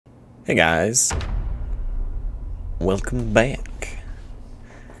Hey guys, welcome back.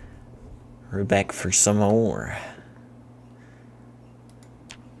 We're back for some more.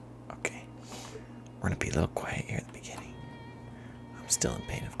 Okay, we're gonna be a little quiet here at the beginning. I'm still in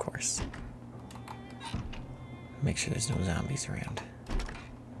pain, of course. Make sure there's no zombies around.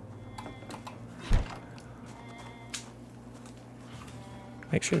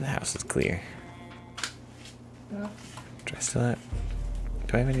 Make sure the house is clear. Do I still have...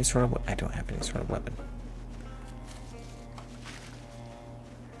 Do I have any sort of... I don't have any sort of weapon.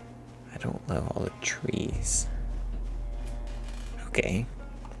 I don't love all the trees. Okay.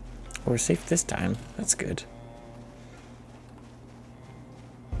 We're safe this time. That's good.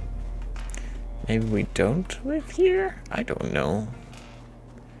 Maybe we don't live here? I don't know.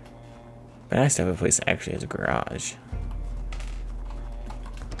 But nice to have a place that actually has a garage.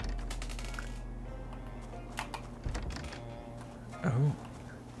 Oh.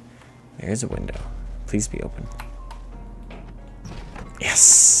 There's a window. Please be open.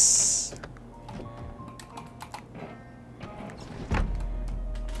 Yes!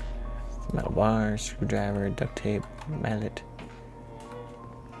 Metal bar, screwdriver, duct tape, mallet.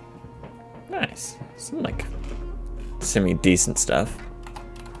 Nice. Some like semi-decent stuff.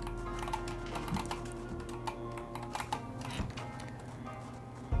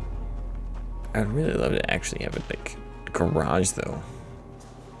 I would really love to actually have a like garage though.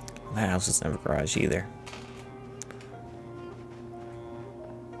 That house doesn't have a garage either.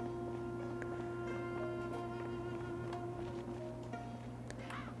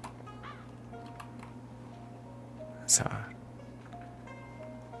 So, that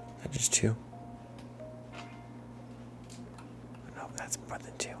just two? No, that's more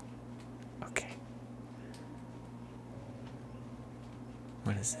than two. Okay.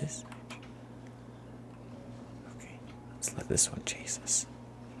 What is this? Okay, let's let this one chase us.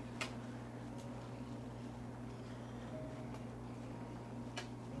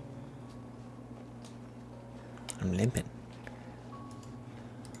 I'm limping.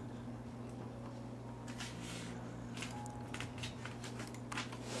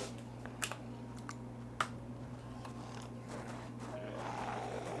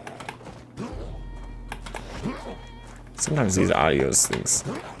 Sometimes these audio things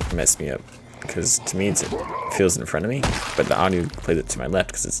mess me up because to me it feels in front of me, but the audio plays it to my left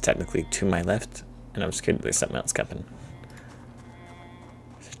because it's technically to my left, and I'm scared that there's something else coming.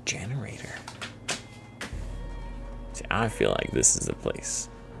 There's a generator. See, I feel like this is the place.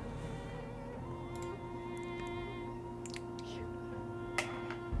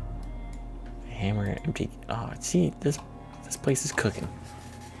 Hammer, empty. Oh, see, this place is cooking.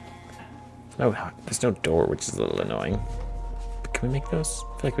 There's no door, which is a little annoying. But can we make those?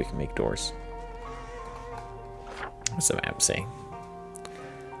 I feel like we can make doors. What's the map say?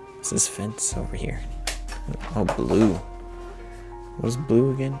 What's this fence over here? Oh, blue. What is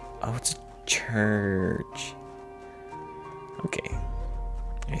blue again? Oh, it's a church. Okay.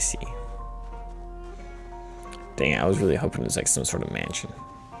 I see. Dang, I was really hoping it was like some sort of mansion.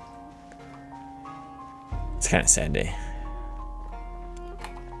 It's kind of sad day.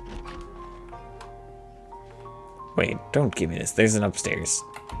 Wait, don't give me this. There's an upstairs.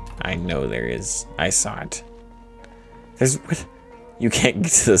 I know there is. I saw it. There's... What? You can't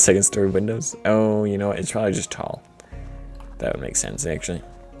get to the second story windows? Oh, you know what? It's probably just tall. That would make sense, actually.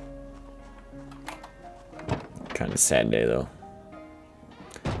 Kind of sad day, though.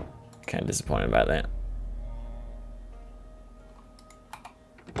 Kind of disappointed about that.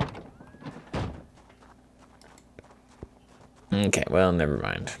 Okay, well, never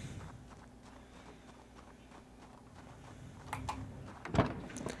mind.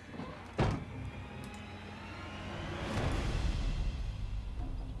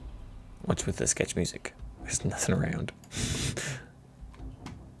 What's with the sketch music? There's nothing around.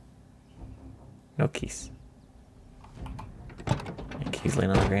 No keys. Any keys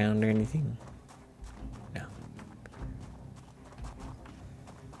laying on the ground or anything? No.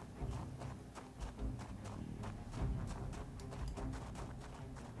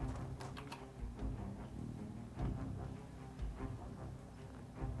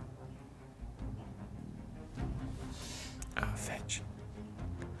 Oh, fetch.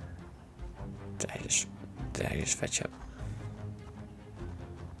 Did I just fetch up?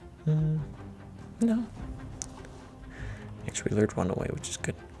 No. Actually, we lured one away, which is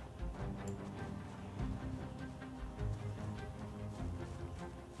good.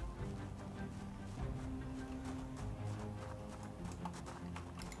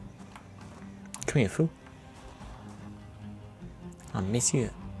 Come here, fool. I'll miss you.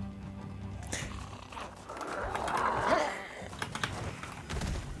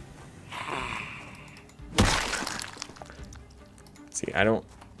 See, I don't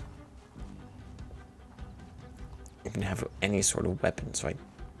even have any sort of weapon, so I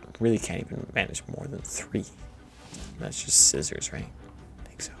really can't even manage more than 3. That's just scissors, right? I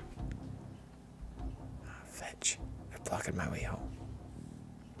think so. Fetch. They're blocking my way home.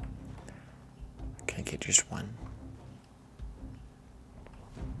 Can I get just one?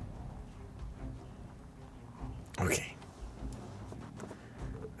 Okay.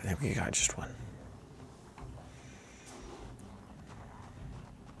 I think we got just one.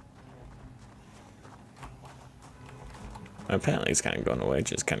 Apparently it's kind of going away,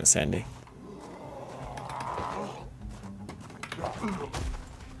 which is kind of sandy.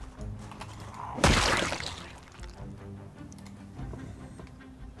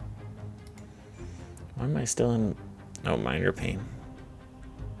 Why am I still in minor pain?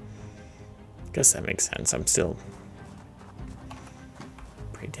 Guess that makes sense. I'm still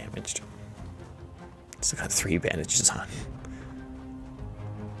pretty damaged. Still got 3 bandages on.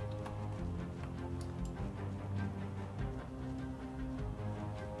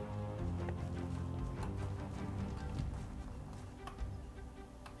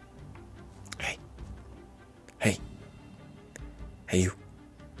 Hey, you.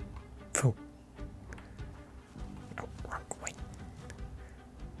 Fool. Oh, wrong way.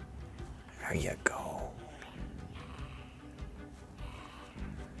 There you go.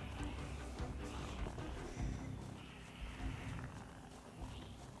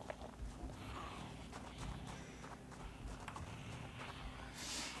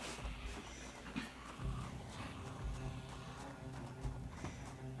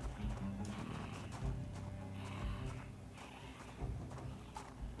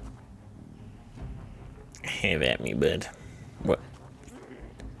 Have at me, bud. What?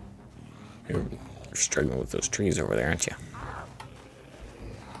 You're struggling with those trees over there, aren't you?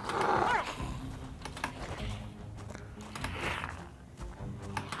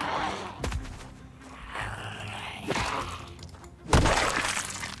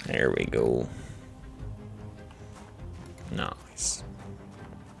 There we go. Nice.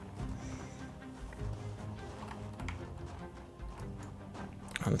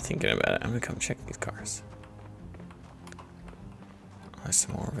 I'm thinking about it. I'm gonna come check these cars. There's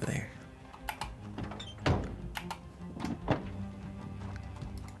some more over there.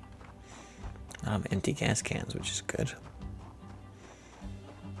 Empty gas cans, which is good.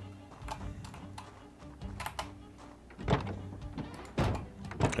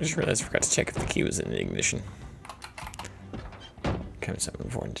 I just realized I forgot to check if the key was in the ignition. Kind of something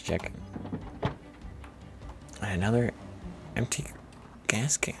important to check. And another empty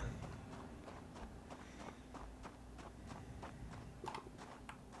gas can.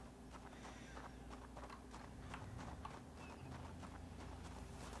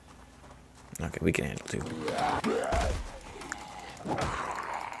 Okay, we can handle 2.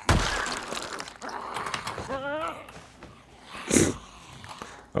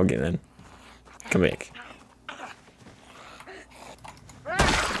 Okay then. Come back.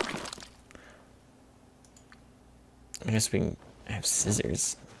 I guess we can have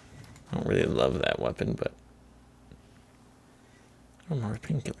scissors. I don't really love that weapon, but... Oh, more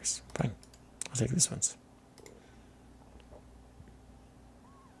painkillers. Fine. I'll take this ones.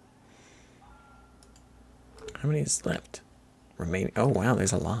 How many is left? Remaining. Oh, wow,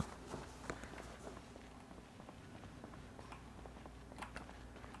 there's a lot.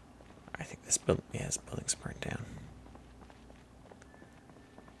 I think this building, yeah, this building's burnt down.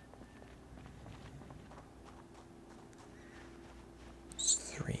 It's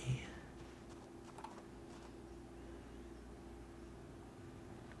 3.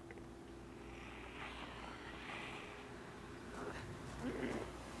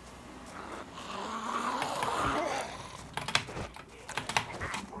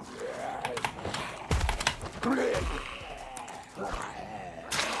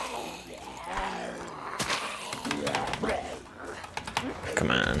 Come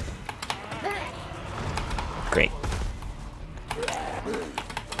on. Great.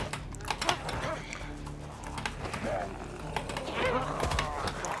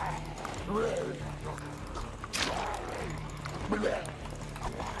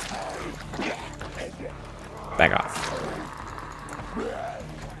 Back off.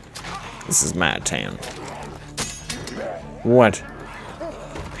 This is my town. What?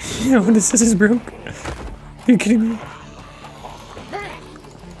 You know, this is broke. Are you kidding me?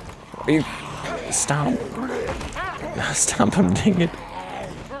 Are you... Stop. Stop him, dang it.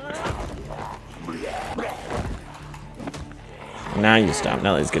 Now you stop.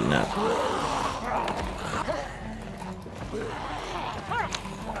 Now that's good enough.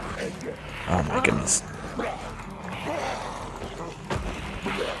 Oh my goodness.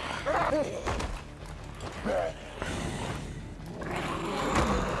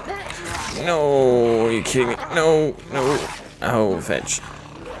 No, are you kidding me? No, no. Oh, fetch.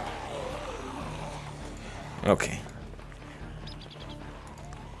 Okay.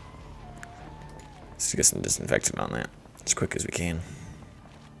 Let's get some disinfectant on that as quick as we can.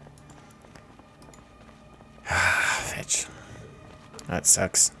 Ah, fetch. That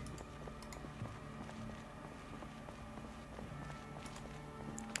sucks.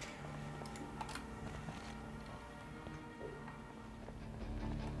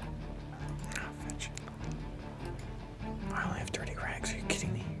 I only have 30 rags. Are you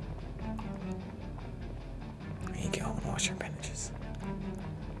kidding me? I need to get home and wash your bandages.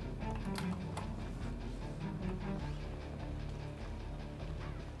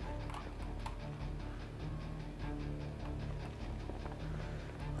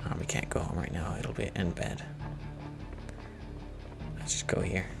 Oh, we can't go home right now. It'll be in bed. Let's just go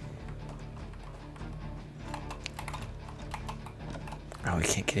here. Oh, we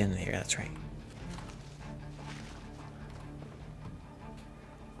can't get in here. That's right.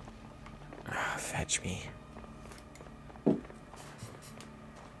 Fetch me. Is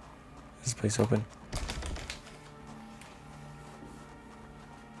this place open?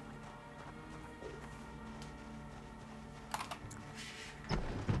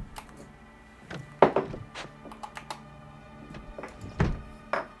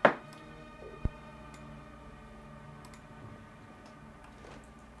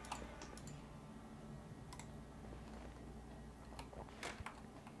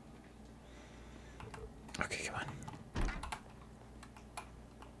 Okay, come on.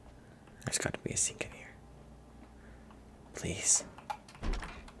 There's got to be a sink in here. Please.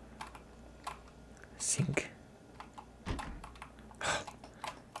 Sink.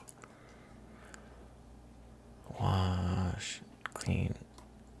 Wash. Clean.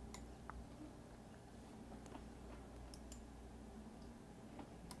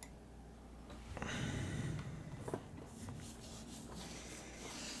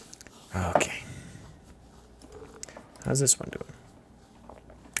 Okay. How's this one doing?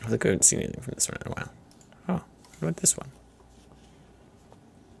 I think I haven't seen anything from this one in a while. Oh, what about this one?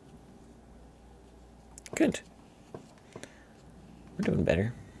 Good. We're doing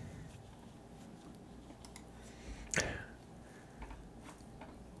better.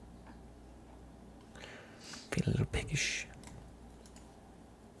 Be a little piggish.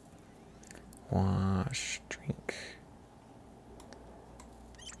 Wash, drink.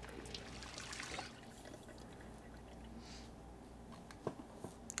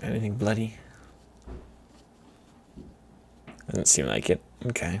 Anything bloody? Doesn't seem like it.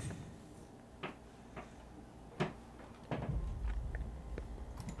 Okay.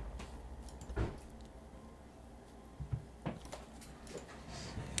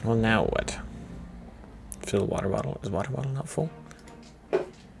 Well, now what? Fill the water bottle. Is the water bottle not full?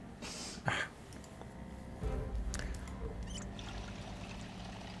 Ah.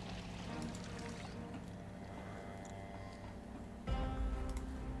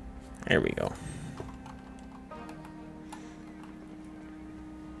 There we go.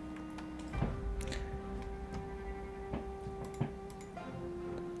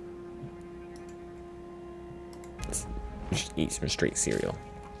 Let's just eat some straight cereal.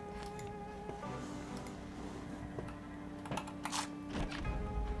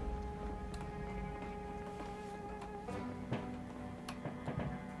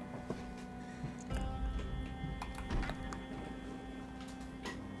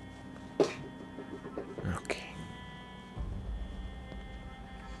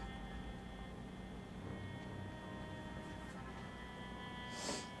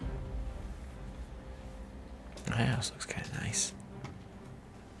 My house looks kind of nice.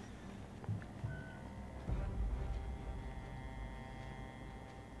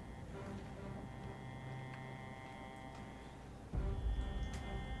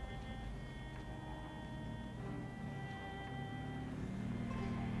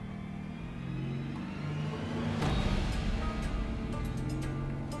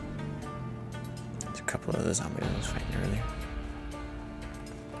 There's a couple of the zombies I was fighting earlier.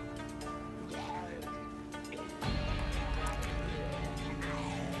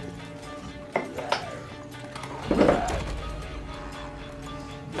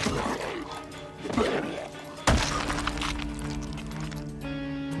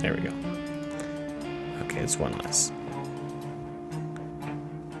 There we go. Okay, it's one less.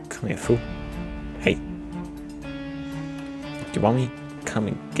 Come here, fool. Hey. Do you want me? Come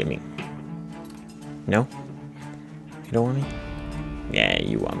and get me. No? You don't want me? Yeah,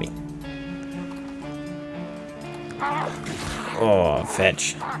 you want me. Oh,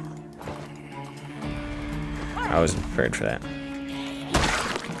 fetch. I wasn't prepared for that.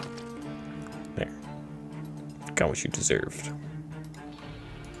 got what you deserved.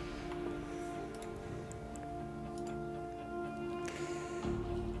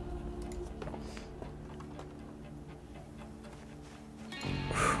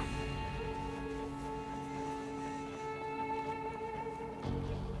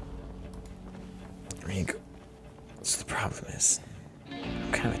 There you go. So the problem is,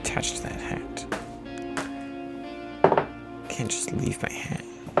 I'm kind of attached to that hat. Can't just leave my hat.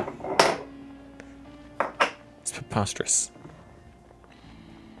 It's preposterous.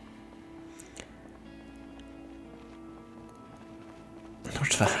 No,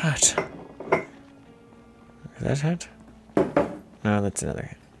 to the hat. Is that hat? No, that's another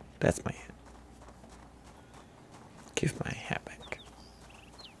hat. That's my hat. Give my hat back.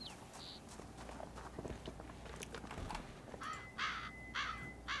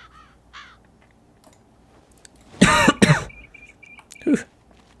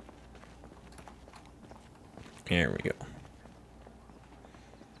 There we go.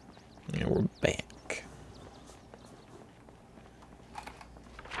 And we're back.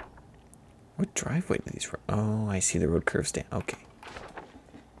 What driveway do these run? Oh, I see the road curves down. Okay.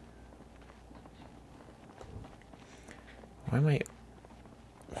 Why am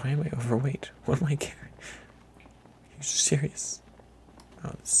I overweight? What am I carrying? Are you serious?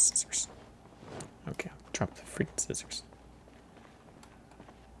 Oh, the scissors. Okay, I'll drop the freaking scissors.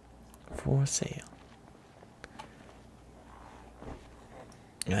 For sale.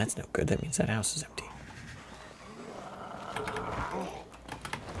 No, that's no good. That means that house is empty.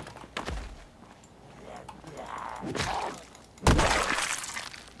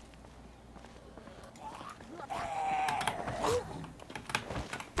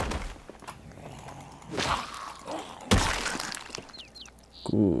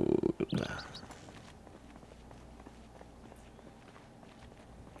 Good.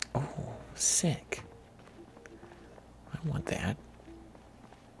 Oh, sick. I want that.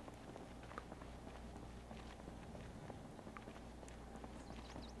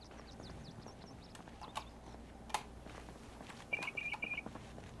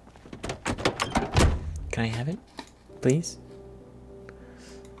 Can I have it, please?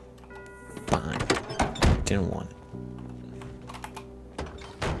 Fine. Didn't want it.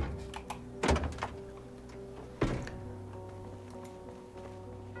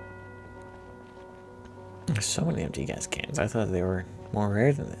 There's so many empty gas cans. I thought they were more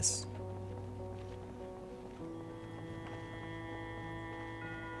rare than this.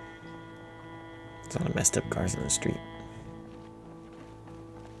 There's a lot of messed up cars in the street.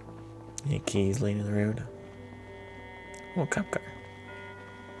 Any keys laying in the road? Oh, a cop car.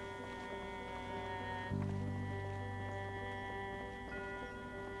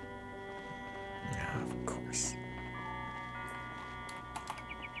 Oh, of course.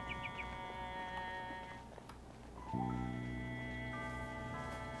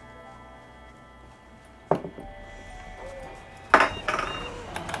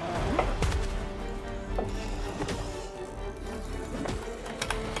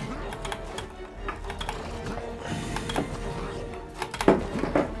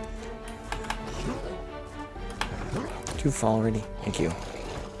 Did you fall already? Thank you.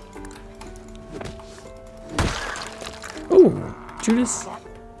 Oh, Judas.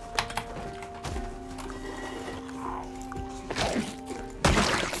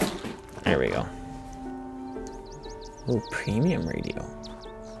 There we go. Oh, premium radio.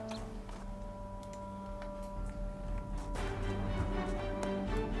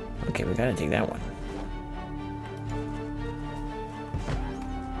 Okay, we gotta take that one.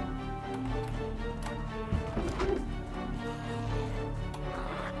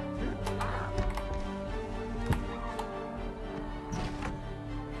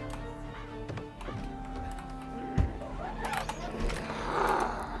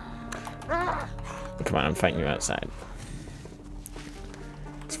 Come on, I'm fighting you outside.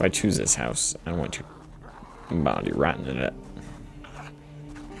 So if I choose this house, I want you body rotting it up.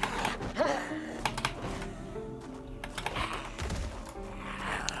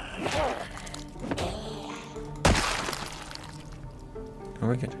 Oh,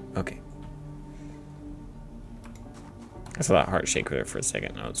 we're good. Okay. That's a lot of heart shake there for a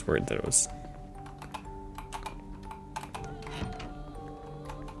second. I was worried that it was...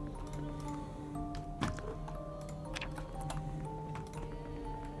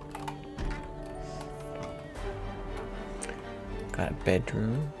 Got a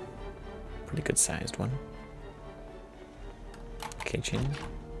bedroom. Pretty good sized one. Kitchen.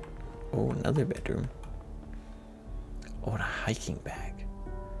 Oh, another bedroom. Oh, and a hiking bag.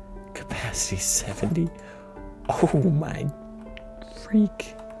 Capacity 70. Oh my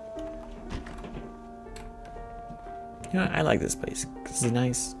freak. You know what? I like this place because it's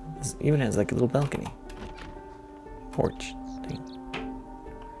nice. It even has like a little balcony. Porch thing.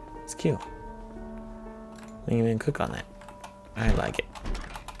 It's cute. I can even cook on that. I like it.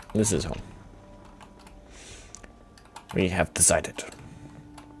 This is home. We have decided.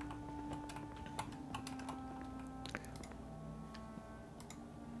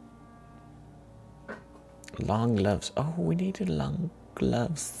 Long gloves. Oh, we needed long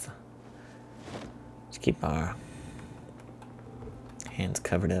gloves. Let's keep our hands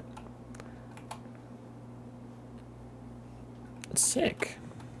covered up. Sick.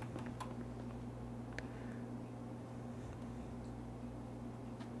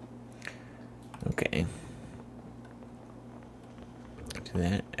 Okay. Do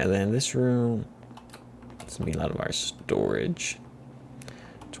that. And then this room, this will be a lot of our storage.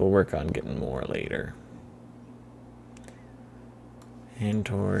 So we'll work on getting more later. Hand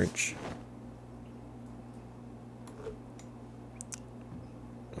torch.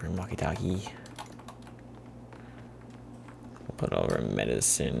 Walkie-talkie. We'll put all our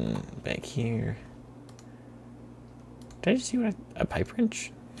medicine back here. Did I just see what a pipe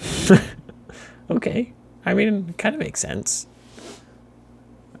wrench? Okay. I mean, it kind of makes sense.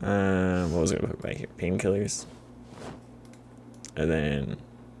 What was I gonna put back here? Painkillers. And then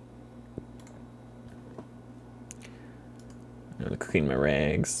I'm clean my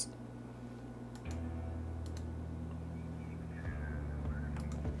rags.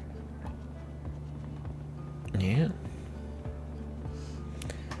 Yeah.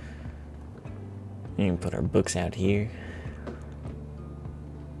 You can put our books out here.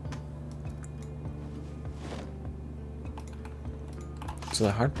 So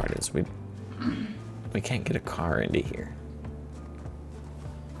the hard part is we can't get a car into here.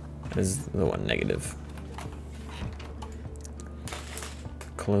 That is the one negative.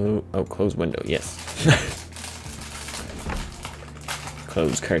 Close window, yes.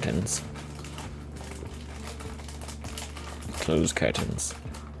 Close curtains. Close curtains.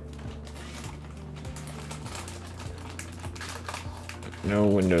 No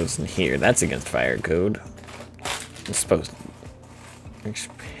windows in here. That's against fire code. It's supposed to.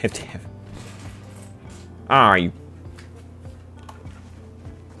 Have to have. Ah, you.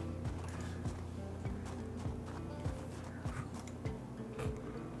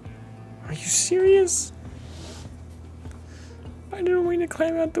 Are you serious? I didn't mean to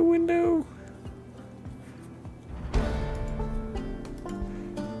climb out the window.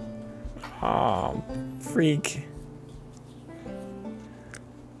 Oh, freak.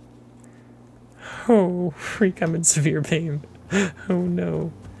 Oh, freak, I'm in severe pain. Oh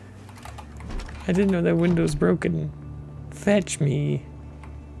no. I didn't know that window's broken. Fetch me.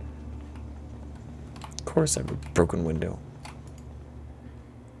 Of course I have a broken window.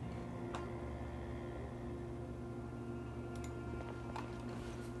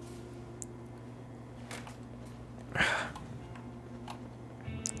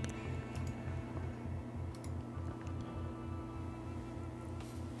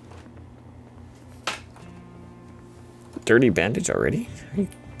 Dirty bandage already? Are you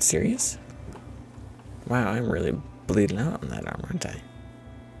serious? Wow, I'm really bleeding out on that arm, aren't I?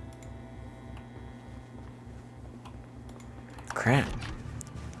 Crap.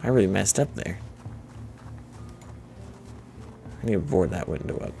 I really messed up there. I need to board that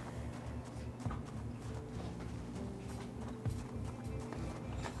window up.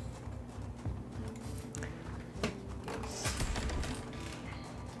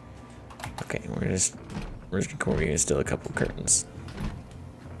 Okay, we're just recording still a couple curtains.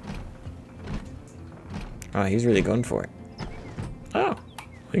 Oh, he's really going for it. Oh,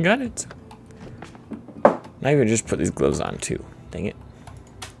 we got it. Now you can just put these gloves on too. Dang it.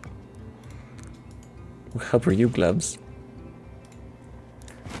 What help are you, gloves?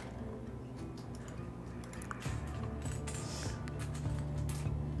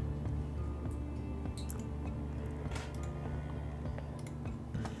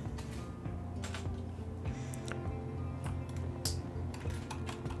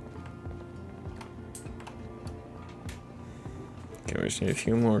 Okay, we just need a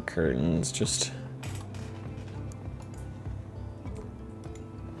few more curtains, just...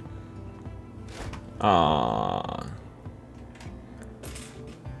 Aww.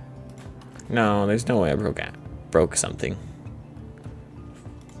 No, there's no way I broke something.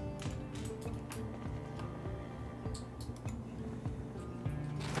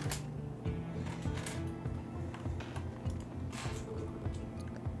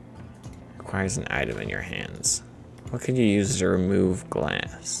 Requires an item in your hands. What could you use to remove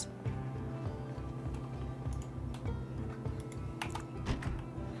glass?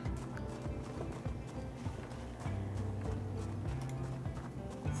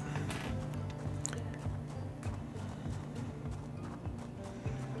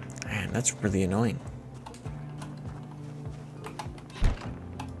 Man, that's really annoying.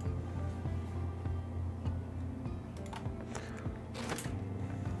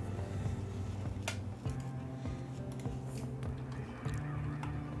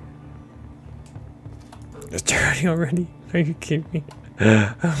 It's dirty already? Are you kidding me?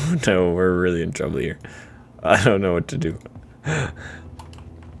 Oh no, we're really in trouble here. I don't know what to do.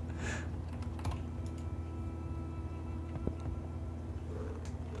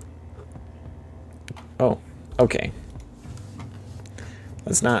 Oh, okay.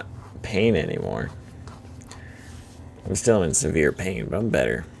 That's not pain anymore. I'm still in severe pain, but I'm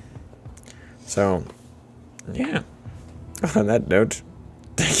better. So, yeah. On that note,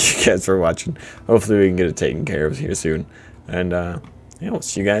 thank you guys for watching. Hopefully we can get it taken care of here soon. And, yeah, we'll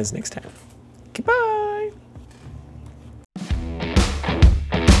see you guys next time. Goodbye!